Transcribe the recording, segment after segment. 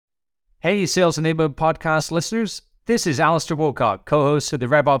Hey, Sales Enablement Podcast listeners. This is Alistair Woolcock, co-host of the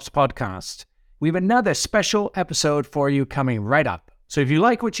RevOps Podcast. We have another special episode for you coming right up. So if you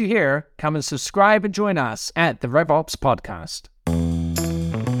like what you hear, come and subscribe and join us at the RevOps Podcast.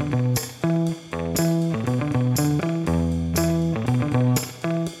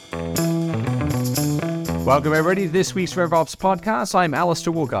 Welcome, everybody, to this week's RevOps Podcast. I'm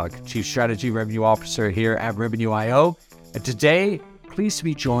Alistair Woolcock, Chief Strategy Revenue Officer here at Revenue.io. And today, pleased to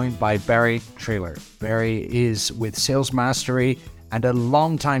be joined by Barry Traylor. Barry is with Sales Mastery and a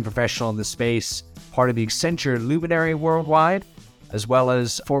longtime professional in the space, part of the Accenture luminary worldwide, as well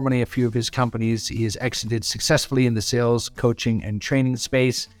as formerly a few of his companies. He has exited successfully in the sales, coaching, and training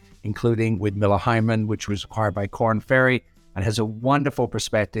space, including with Miller Heiman, which was acquired by Korn Ferry, and has a wonderful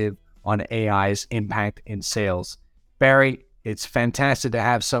perspective on AI's impact in sales. Barry, it's fantastic to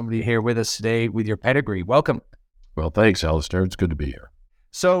have somebody here with us today with your pedigree. Welcome. Well, thanks, Alistair. It's good to be here.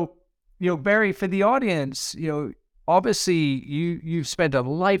 So, Barry, for the audience, obviously you've spent a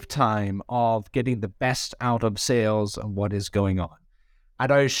lifetime of getting the best out of sales and what is going on.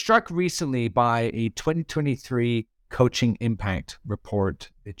 And I was struck recently by a 2023 Coaching Impact report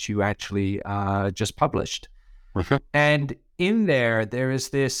that you actually just published. And in there is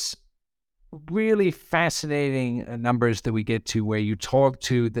this really fascinating numbers that we get to where you talk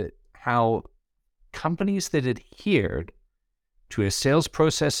to how companies that adhered to a sales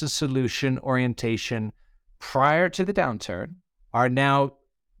processes solution orientation prior to the downturn are now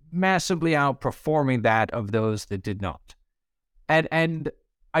massively outperforming that of those that did not. And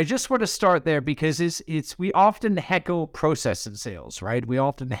I just want to start there because we often heckle process in sales, right? We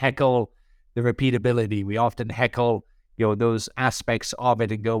often heckle the repeatability. We often heckle those aspects of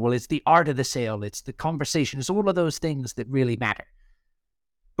it and go, well, it's the art of the sale. It's the conversation. It's all of those things that really matter.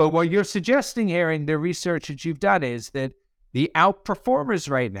 But what you're suggesting here in the research that you've done is that the outperformers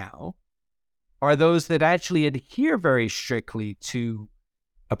right now are those that actually adhere very strictly to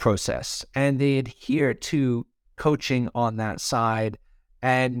a process and they adhere to coaching on that side.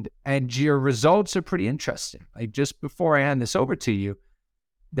 And your results are pretty interesting. Like just before I hand this over to you,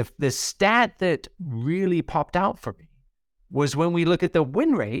 the stat that really popped out for me was when we look at the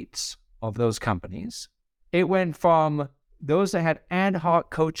win rates of those companies, it went from those that had ad hoc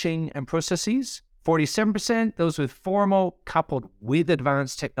coaching and processes, 47%. Those with formal coupled with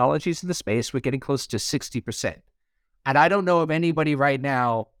advanced technologies in the space, we're getting close to 60%. And I don't know of anybody right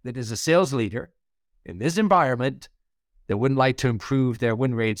now that is a sales leader in this environment that wouldn't like to improve their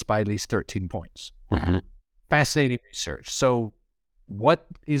win rates by at least 13 points. Mm-hmm. Fascinating research. So what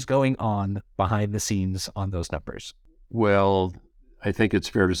is going on behind the scenes on those numbers? Well, I think it's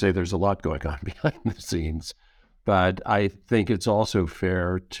fair to say there's a lot going on behind the scenes. But I think it's also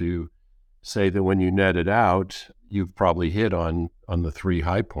fair to say that when you net it out, you've probably hit on the three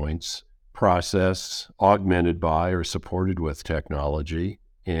high points: process, augmented by or supported with technology,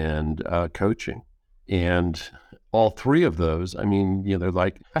 and coaching. And all three of those, I mean, they're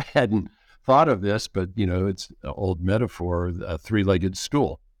like, I hadn't thought of this, but, it's an old metaphor, a three-legged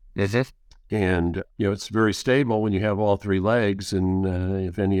stool. Is it? And, it's very stable when you have all three legs, and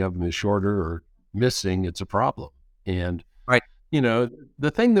if any of them is shorter or missing, it's a problem. And right,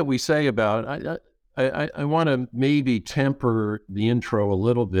 the thing that we say about I want to maybe temper the intro a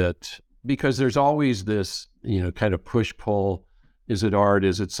little bit, because there's always this kind of push-pull. Is it art?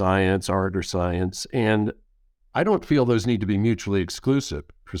 Is it science? Art or science? And I don't feel those need to be mutually exclusive,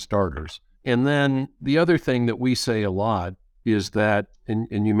 for starters. And then the other thing that we say a lot is that, and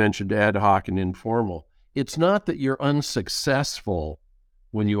you mentioned ad hoc and informal, it's not that you're unsuccessful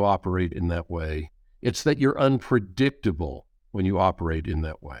when you operate in that way. It's that you're unpredictable when you operate in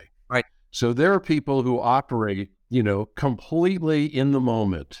that way. Right. So there are people who operate, completely in the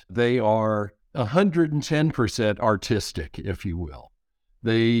moment. They are 110% artistic, if you will.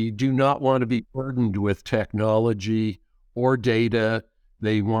 They do not want to be burdened with technology or data.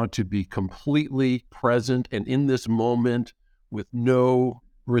 They want to be completely present and in this moment with no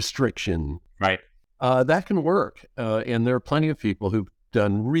restriction. Right. That can work. And there are plenty of people who've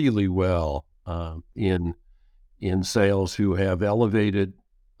done really well in sales who have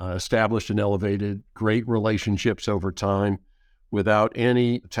established and elevated great relationships over time without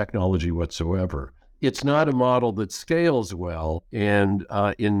any technology whatsoever. It's not a model that scales well, and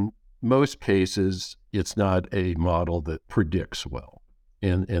in most cases, it's not a model that predicts well.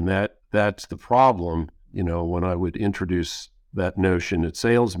 And that's the problem. When I would introduce that notion at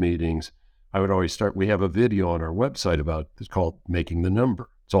sales meetings, I would always start, we have a video on our website it's called Making the Number.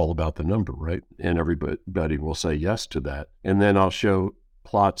 It's all about the number, right? And everybody will say yes to that. And then I'll show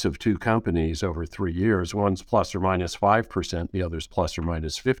plots of two companies over 3 years. One's plus or minus 5%, the other's plus or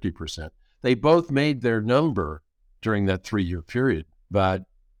minus 50%. They both made their number during that 3-year period. But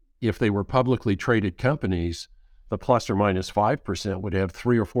if they were publicly traded companies, the plus or minus 5% would have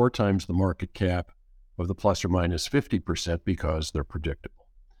 3 or 4 times the market cap of the plus or minus 50% because they're predictable.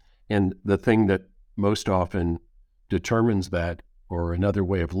 And the thing that most often determines that, or another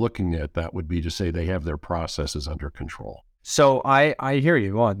way of looking at that, would be to say they have their processes under control. So I hear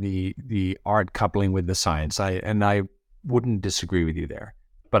you on the art coupling with the science. I wouldn't disagree with you there.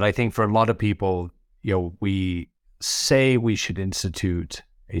 But I think for a lot of people, we say we should institute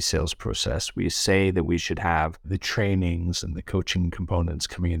a sales process. We say that we should have the trainings and the coaching components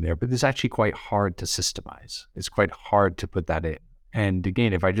coming in there, but it's actually quite hard to systemize. It's quite hard to put that in. And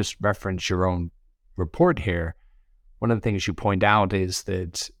again, if I just reference your own report here, one of the things you point out is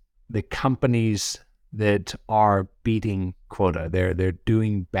that the companies that are beating quota, they're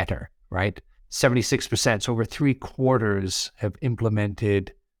doing better, right? 76%, so over 3/4 have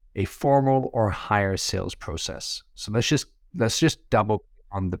implemented a formal or higher sales process. So let's just double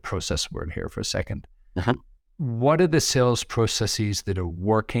on the process word here for a second. Uh-huh. What are the sales processes that are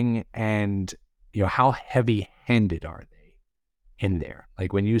working, and how heavy-handed are they in there?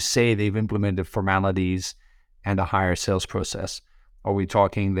 Like when you say they've implemented formalities and a higher sales process, are we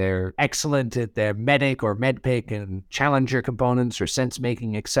talking they're excellent at their medic or medpic and challenger components or sense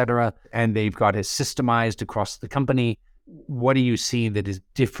making, et cetera, and they've got it systemized across the company? What are you seeing that is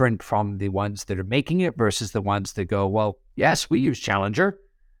different from the ones that are making it versus the ones that go, well, yes, we use challenger,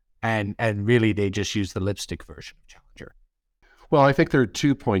 and really they just use the lipstick version of challenger? Well, I think there are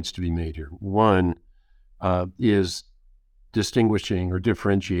 2 points to be made here. One is distinguishing or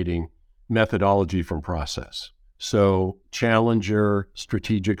differentiating methodology from process. So challenger,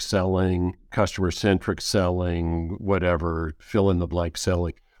 strategic selling, customer-centric selling, whatever, fill-in-the-blank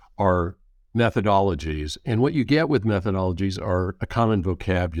selling are methodologies. And what you get with methodologies are a common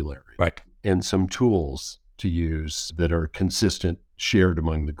vocabulary, right, and some tools to use that are consistent, shared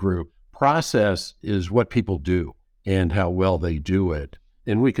among the group. Process is what people do and how well they do it.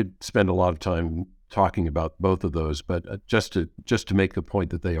 And we could spend a lot of time talking about both of those, but just to make the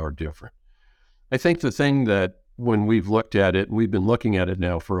point that they are different. I think the thing that when we've looked at it, we've been looking at it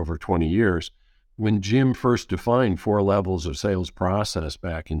now for over 20 years, when Jim first defined 4 levels of sales process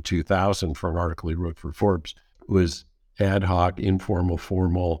back in 2000 for an article he wrote for Forbes, was ad hoc, informal,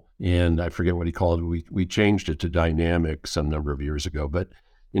 formal, and I forget what he called it. We changed it to dynamic some number of years ago. But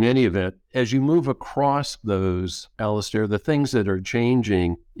in any event, as you move across those, Alistair, the things that are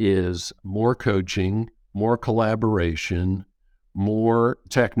changing is more coaching, more collaboration, more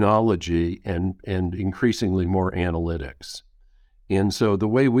technology, and increasingly more analytics. And so the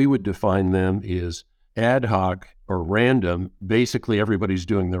way we would define them is ad hoc or random. Basically, everybody's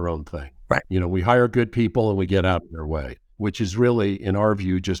doing their own thing. Right. We hire good people and we get out of their way, which is really, in our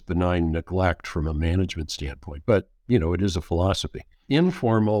view, just benign neglect from a management standpoint. But, it is a philosophy.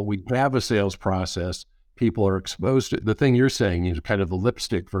 Informal, we have a sales process. People are exposed to the thing you're saying is kind of the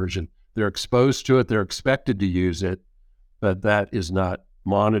lipstick version. They're exposed to it. They're expected to use it, but that is not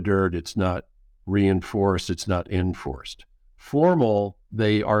monitored. It's not reinforced. It's not enforced. Formal,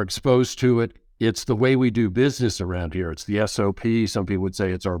 they are exposed to it. It's the way we do business around here. It's the SOP. Some people would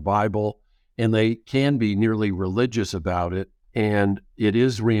say it's our Bible, and they can be nearly religious about it. And it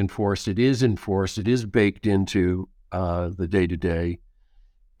is reinforced. It is enforced. It is baked into the day-to-day.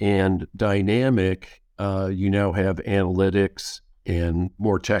 And dynamic, you now have analytics and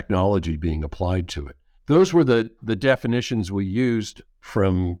more technology being applied to it. Those were the definitions we used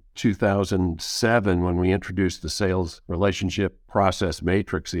from 2007 when we introduced the sales relationship process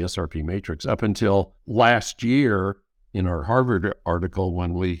matrix, the SRP matrix, up until last year in our Harvard article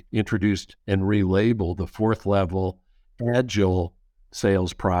when we introduced and relabeled the 4th level agile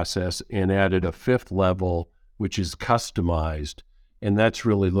sales process and added a 5th level, which is customized. And that's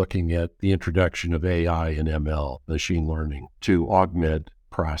really looking at the introduction of AI and ML, machine learning, to augment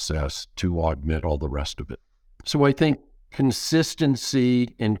process, to augment all the rest of it. So I think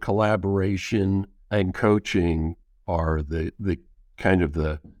consistency and collaboration and coaching are the kind of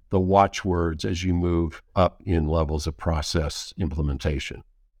the watchwords as you move up in levels of process implementation.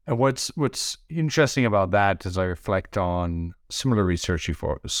 And what's interesting about that, as I reflect on similar research you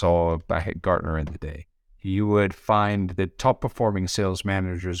saw back at Gartner in the day, you would find that top performing sales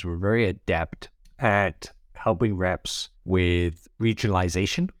managers were very adept at helping reps with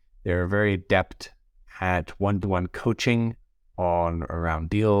regionalization. They're very adept at one-to-one coaching around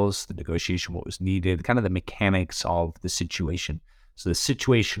deals, the negotiation, what was needed, kind of the mechanics of the situation. So the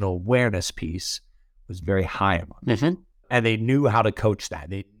situational awareness piece was very high among them. And they knew how to coach that.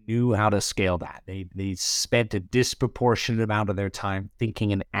 They knew how to scale that. They spent a disproportionate amount of their time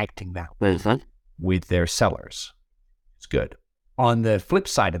thinking and acting that way with their sellers. It's good. On the flip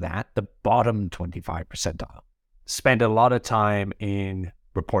side of that, the bottom 25 percentile spend a lot of time in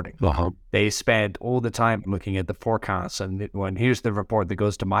reporting. They spend all the time looking at the forecasts, and when here's the report that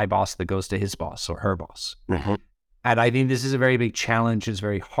goes to my boss, that goes to his boss or her boss. And I think this is a very big challenge. It's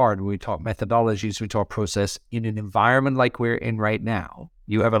very hard. When we talk methodologies, we talk process. In an environment like we're in right now,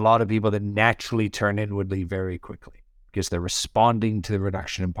 you have a lot of people that naturally turn inwardly very quickly because they're responding to the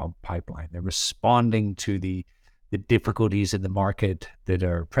reduction in pipeline. They're responding to the difficulties in the market that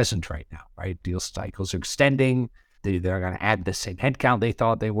are present right now, right? Deal cycles are extending. They're going to add the same headcount they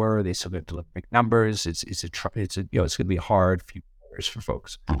thought they were. They still get to deliver big numbers. It's going to be a hard few years for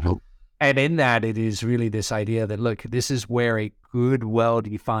folks. And in that, it is really this idea that, look, this is where a good,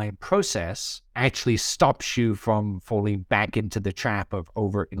 well-defined process actually stops you from falling back into the trap of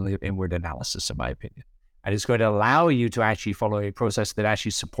inward analysis, in my opinion. And it's going to allow you to actually follow a process that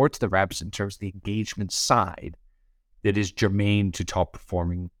actually supports the reps in terms of the engagement side that is germane to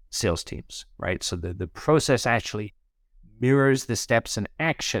top-performing sales teams, right? So the process actually mirrors the steps and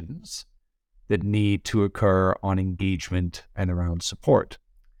actions that need to occur on engagement and around support.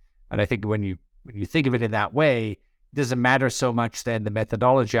 And I think when you think of it in that way, it doesn't matter so much then the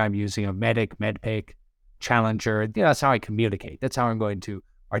methodology I'm using of MEDDIC, MEDDPICC, Challenger. That's how I communicate. That's how I'm going to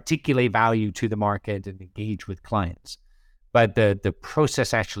articulate value to the market and engage with clients. But the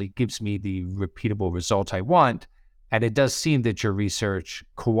process actually gives me the repeatable result I want. And it does seem that your research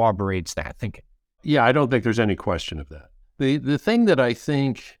corroborates that thinking. Yeah, I don't think there's any question of that. The thing that I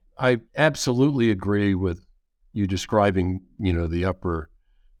think I absolutely agree with you describing, the upper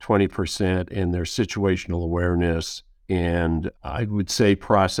 20% and their situational awareness, and I would say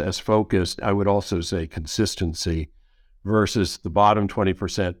process focused. I would also say consistency versus the bottom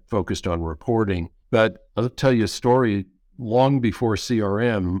 20% focused on reporting. But I'll tell you a story. Long before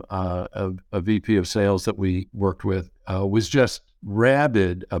CRM, a VP of sales that we worked with was just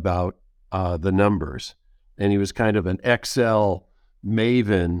rabid about the numbers. And he was kind of an Excel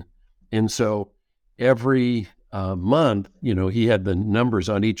maven. And so every month, he had the numbers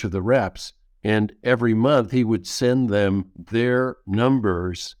on each of the reps. And every month he would send them their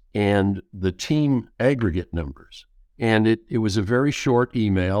numbers and the team aggregate numbers. And it was a very short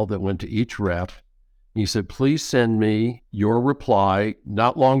email that went to each rep. He said, please send me your reply,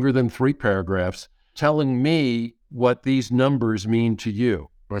 not longer than 3 paragraphs, telling me what these numbers mean to you.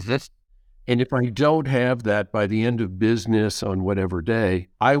 And if I don't have that by the end of business on whatever day,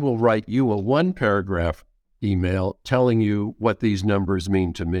 I will write you a 1-paragraph email telling you what these numbers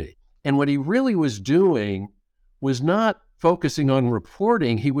mean to me. And what he really was doing was not focusing on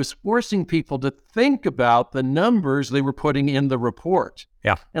reporting. He was forcing people to think about the numbers they were putting in the report.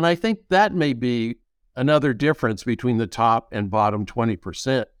 Yeah. And I think that may be another difference between the top and bottom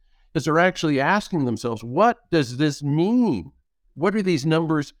 20%, is they're actually asking themselves, what does this mean? What are these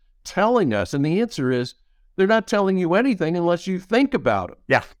numbers telling us? And the answer is, they're not telling you anything unless you think about them.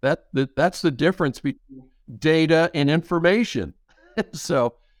 Yeah. That's the difference between data and information.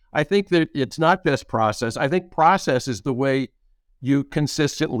 So I think that it's not just process. I think process is the way you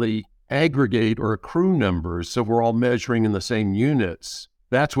consistently aggregate or accrue numbers so we're all measuring in the same units.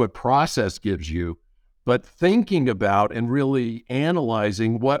 That's what process gives you. But thinking about and really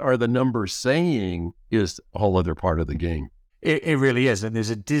analyzing what are the numbers saying is a whole other part of the game. It really is. And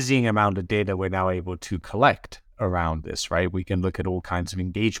there's a dizzying amount of data we're now able to collect around this, right? We can look at all kinds of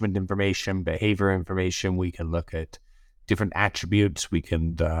engagement information, behavior information. We can look at different attributes. We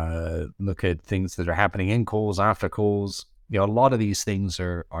can look at things that are happening in calls, after calls. A lot of these things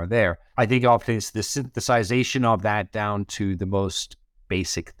are there. I think often it's the synthesization of that down to the most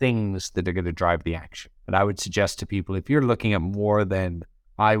basic things that are going to drive the action. And I would suggest to people, if you're looking at more than,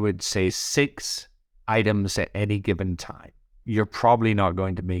 I would say, 6 items at any given time, you're probably not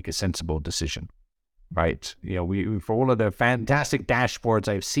going to make a sensible decision, right? We for all of the fantastic dashboards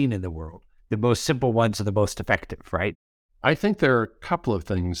I've seen in the world, the most simple ones are the most effective, right? I think there are a couple of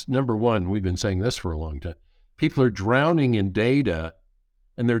things. Number one, we've been saying this for a long time. People are drowning in data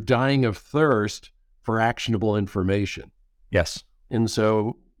and they're dying of thirst for actionable information. Yes. And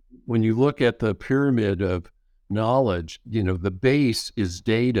so when you look at the pyramid of knowledge, the base is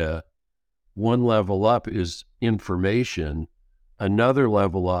data. One level up is information. Another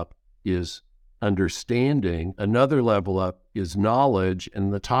level up is understanding. Another level up is knowledge.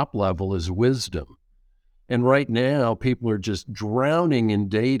 And the top level is wisdom. And right now, people are just drowning in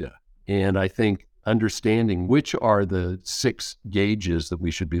data. And I think understanding which are the 6 gauges that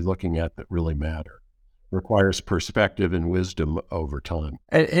we should be looking at that really matter. requires perspective and wisdom over time.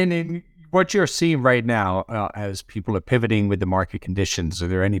 And in what you're seeing right now, as people are pivoting with the market conditions, are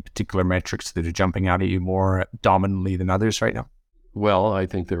there any particular metrics that are jumping out at you more dominantly than others right now? Well, I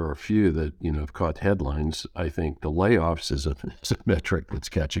think there are a few that, have caught headlines. I think the layoffs is a metric that's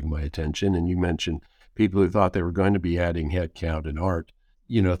catching my attention. And you mentioned people who thought they were going to be adding headcount in art.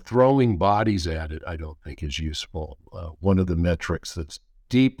 Throwing bodies at it, I don't think is useful. One of the metrics that's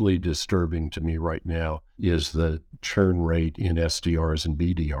deeply disturbing to me right now is the churn rate in SDRs and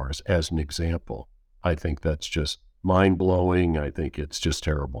BDRs, as an example. I think that's just mind-blowing. I think it's just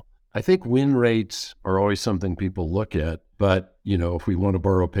terrible. I think win rates are always something people look at, but, if we want to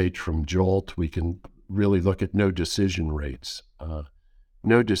borrow a page from Jolt, we can really look at no decision rates.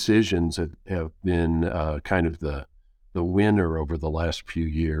 No decisions have been kind of the winner over the last few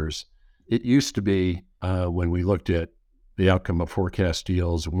years. It used to be when we looked at the outcome of forecast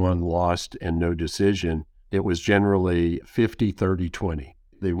deals, won, lost, and no decision, it was generally 50, 30, 20.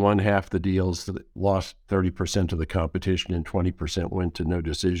 They won half the deals, lost 30% of the competition, and 20% went to no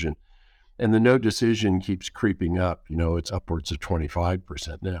decision. And the no decision keeps creeping up. It's upwards of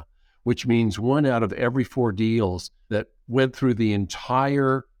 25% now, which means 1 out of every 4 deals that went through the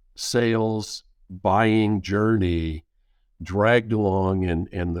entire sales buying journey dragged along,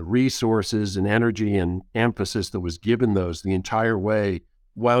 and the resources and energy and emphasis that was given those the entire way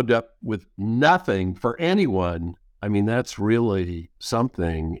wound up with nothing for anyone. I mean, that's really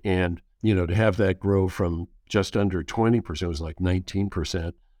something. And, to have that grow from just under 20%, it was like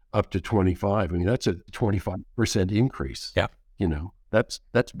 19%, up to 25. I mean, that's a 25% increase. Yeah.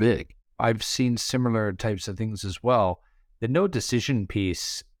 That's big. I've seen similar types of things as well. The no decision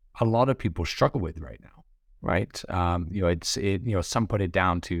piece, a lot of people struggle with right now, right? Some put it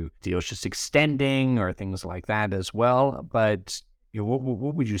down to deals just extending or things like that as well. But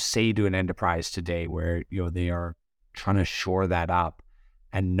what would you say to an enterprise today where they are trying to shore that up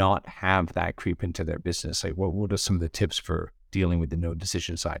and not have that creep into their business? Like, what are some of the tips for dealing with the no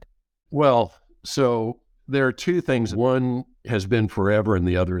decision side? Well, so there are 2 things. One has been forever, and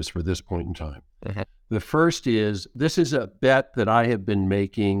the other is for this point in time. Mm-hmm. The first is, this is a bet that I have been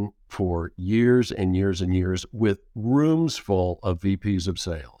making for years and years and years with rooms full of VPs of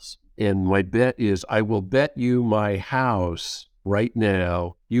sales. And my bet is, I will bet you my house right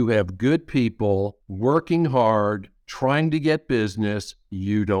now, you have good people working hard, trying to get business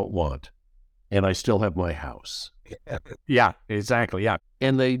you don't want. And I still have my house. Yeah, exactly. Yeah.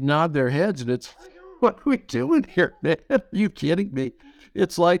 And they nod their heads, and it's like, what are we doing here, man? Are you kidding me?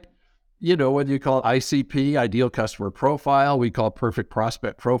 It's like, whether you call it ICP, ideal customer profile, we call it perfect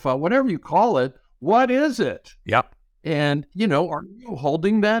prospect profile, whatever you call it, what is it? Yep. And, are you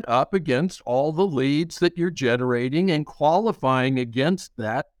holding that up against all the leads that you're generating and qualifying against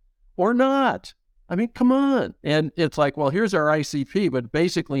that or not? I mean, come on. And it's like, well, here's our ICP, but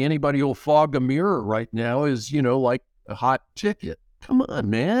basically anybody who'll fog a mirror right now is, like a hot ticket. Come on,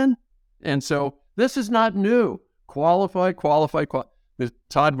 man. And so this is not new. Qualify.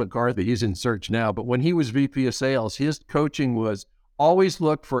 Todd McCarthy, he's in search now, but when he was VP of sales, his coaching was always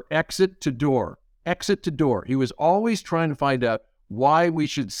look for exit to door. He was always trying to find out why we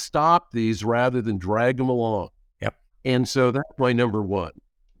should stop these rather than drag them along. Yep. And so that's my number 1.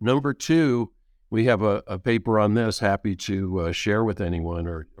 Number 2, we have a paper on this, happy to share with anyone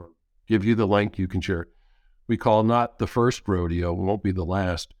or give you the link, you can share it. We call not the first rodeo, won't be the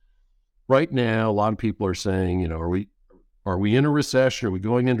last. Right now, a lot of people are saying, are we in a recession? Are we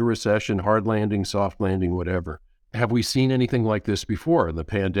going into recession, hard landing, soft landing, whatever? Have we seen anything like this before in the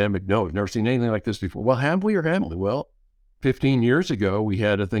pandemic? No, we've never seen anything like this before. Well, have we or haven't we? Well, 15 years ago, we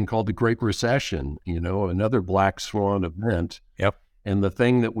had a thing called the Great Recession, another black swan event. Yep. And the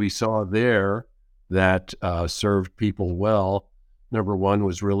thing that we saw there that served people well, number 1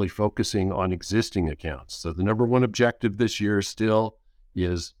 was really focusing on existing accounts. So the number 1 objective this year still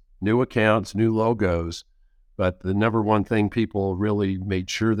is new accounts, new logos. But the number 1 thing people really made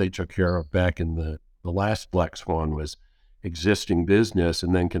sure they took care of back in the last black swan was existing business,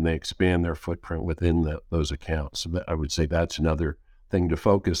 and then can they expand their footprint within those accounts. So I would say that's another thing to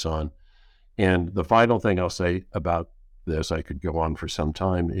focus on. And the final thing I'll say about this, I could go on for some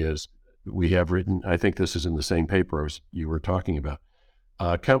time, is we have written, I think this is in the same paper as you were talking about,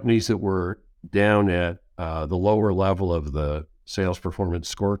 companies that were down at the lower level of the sales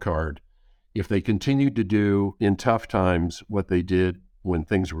performance scorecard. If they continued to do in tough times what they did when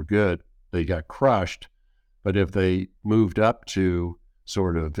things were good, they got crushed. But if they moved up to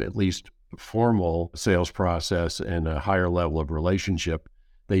sort of at least formal sales process and a higher level of relationship,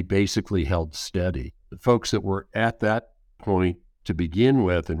 they basically held steady. The folks that were at that point to begin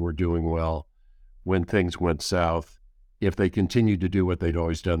with and were doing well when things went south. If they continued to do what they'd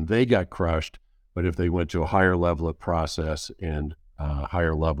always done, they got crushed. But if they went to a higher level of process and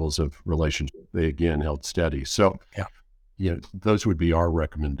higher levels of relationship, they again held steady. So, Yeah. those would be our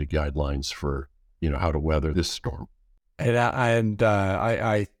recommended guidelines for, how to weather this storm. And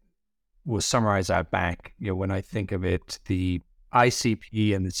I will summarize that back. When I think of it, the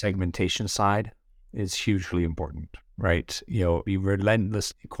ICP and the segmentation side is hugely important, right? Be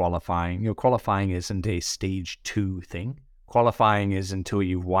relentlessly qualifying. Qualifying isn't a stage 2 thing. Qualifying is until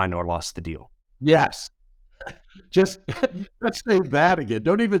you've won or lost the deal. Yes. Just let's say that again.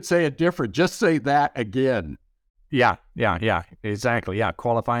 Don't even say it different. Just say that again. Yeah, exactly. Yeah,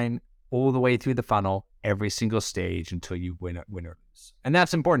 qualifying all the way through the funnel, every single stage until you win or lose. And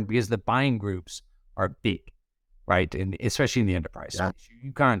that's important because the buying groups are big, right? And especially in the enterprise space.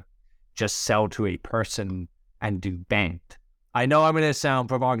 You can't just sell to a person and do BANT. I know I'm going to sound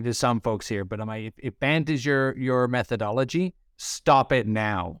provocative to some folks here, but if BANT is your methodology, stop it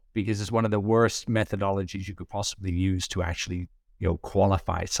now, because it's one of the worst methodologies you could possibly use to actually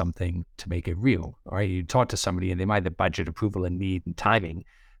qualify something to make it real. All right, you talk to somebody and they might have budget, approval, and need and timing,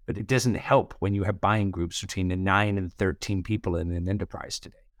 but it doesn't help when you have buying groups between the 9 and 13 people in an enterprise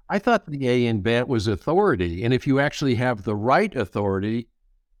today. I thought the A in BANT was authority, and if you actually have the right authority,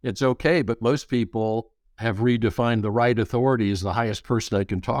 it's okay. But most people have redefined the right authority as the highest person I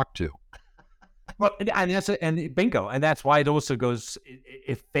can talk to. Well, and bingo, and that's why it also goes.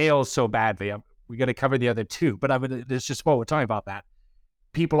 It fails so badly. We got to cover the other two, but there's just what we're talking about. That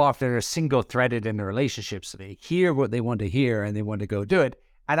people often are single-threaded in their relationships, so they hear what they want to hear and they want to go do it.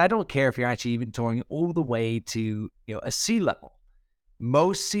 And I don't care if you're actually even touring all the way to a C level.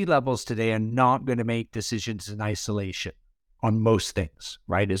 Most C levels today are not going to make decisions in isolation on most things,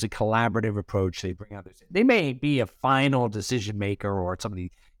 right? As a collaborative approach, they bring others in. They may be a final decision maker or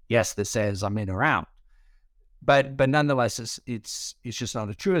somebody, yes, that says I'm in or out, but nonetheless, it's just not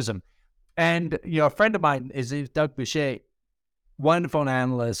a truism. And a friend of mine is Doug Boucher, wonderful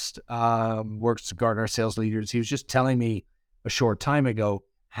analyst, works with Gartner sales leaders. He was just telling me a short time ago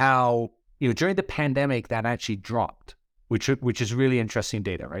how during the pandemic that actually dropped, which is really interesting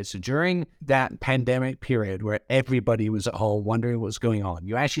data, right? So during that pandemic period where everybody was at home wondering what was going on,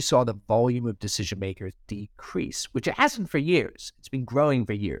 you actually saw the volume of decision makers decrease, which it hasn't for years. It's been growing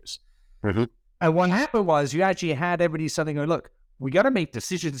for years. Mm-hmm. And what happened was you actually had everybody suddenly going, look, we got to make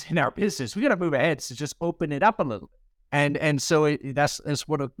decisions in our business. We got to move ahead. So just open it up a little bit. And so that's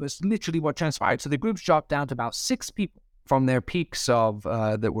literally what transpired. So the groups dropped down to about 6 people from their peaks of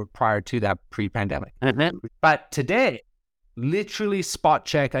that were prior to that pre-pandemic. Mm-hmm. But today, literally spot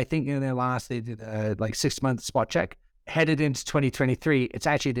check, I think in their last, they did a 6-month spot check, headed into 2023, it's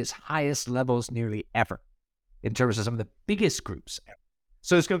actually at its highest levels nearly ever in terms of some of the biggest groups ever.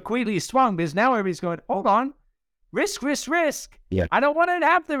 So it's completely swung because now everybody's going, hold on, risk. Yeah. I don't want to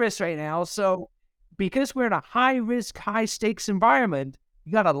have the risk right now. So because we're in a high risk, high stakes environment,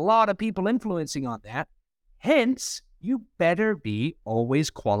 you got a lot of people influencing on that. Hence, you better be always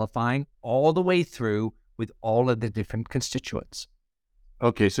qualifying all the way through with all of the different constituents.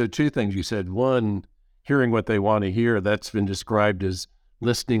 Okay, so 2 things you said. One, hearing what they want to hear. That's been described as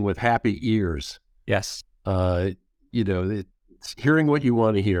listening with happy ears. Yes. It's hearing what you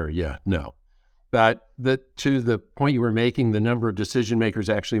want to hear. Yeah, no. But to the point you were making, the number of decision makers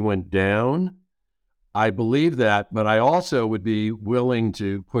actually went down. I believe that, but I also would be willing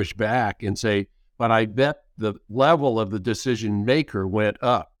to push back and say, but I bet the level of the decision maker went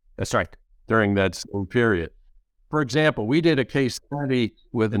up. That's right. During that same period. For example, we did a case study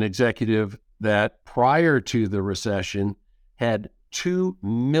with an executive that prior to the recession had $2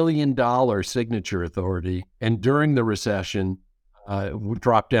 million signature authority, and during the recession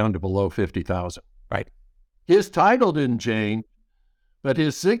dropped down to below 50,000. Right. His title didn't change, but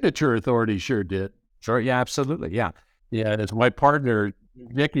his signature authority sure did. Sure. Yeah, absolutely. Yeah. Yeah. And as my partner,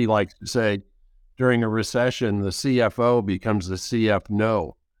 Nikki, likes to say, during a recession, the CFO becomes the CF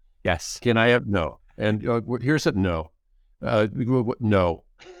no. Yes. Can I have no? And here's a no. No.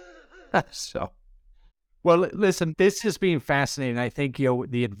 So, well, listen, this has been fascinating. I think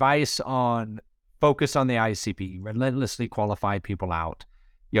the advice on focus on the ICP, relentlessly qualify people out.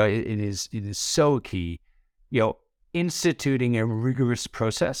 It is so key. Instituting a rigorous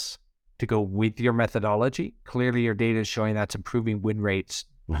process to go with your methodology. Clearly, your data is showing that's improving win rates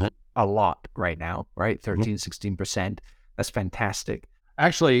a lot right now. Right, 13, 16%. That's fantastic.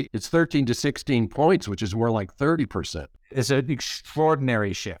 Actually, it's 13 to 16 points, which is more like 30%. It's an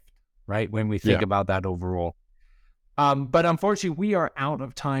extraordinary shift, right, when we think about that overall. But unfortunately, we are out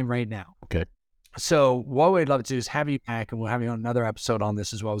of time right now. Okay. So what we'd love to do is have you back, and we'll have you on another episode on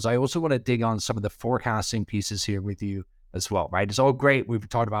this as well. Is I also want to dig on some of the forecasting pieces here with you as well, right? It's all great. We've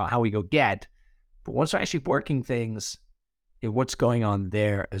talked about how we go get, but once we're actually working things, what's going on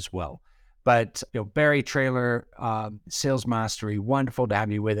there as well. But Barry Traylor, Sales Mastery, wonderful to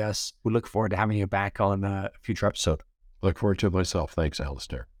have you with us. We look forward to having you back on a future episode. Look forward to it myself. Thanks,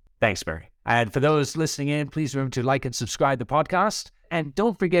 Alistair. Thanks, Barry. And for those listening in, please remember to like and subscribe to the podcast. And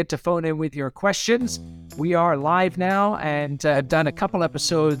don't forget to phone in with your questions. We are live now and have done a couple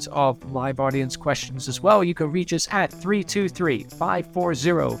episodes of live audience questions as well. You can reach us at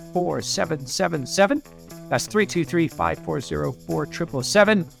 323-540-4777. That's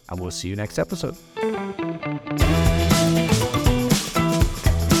 323-540-4777. And we'll see you next episode.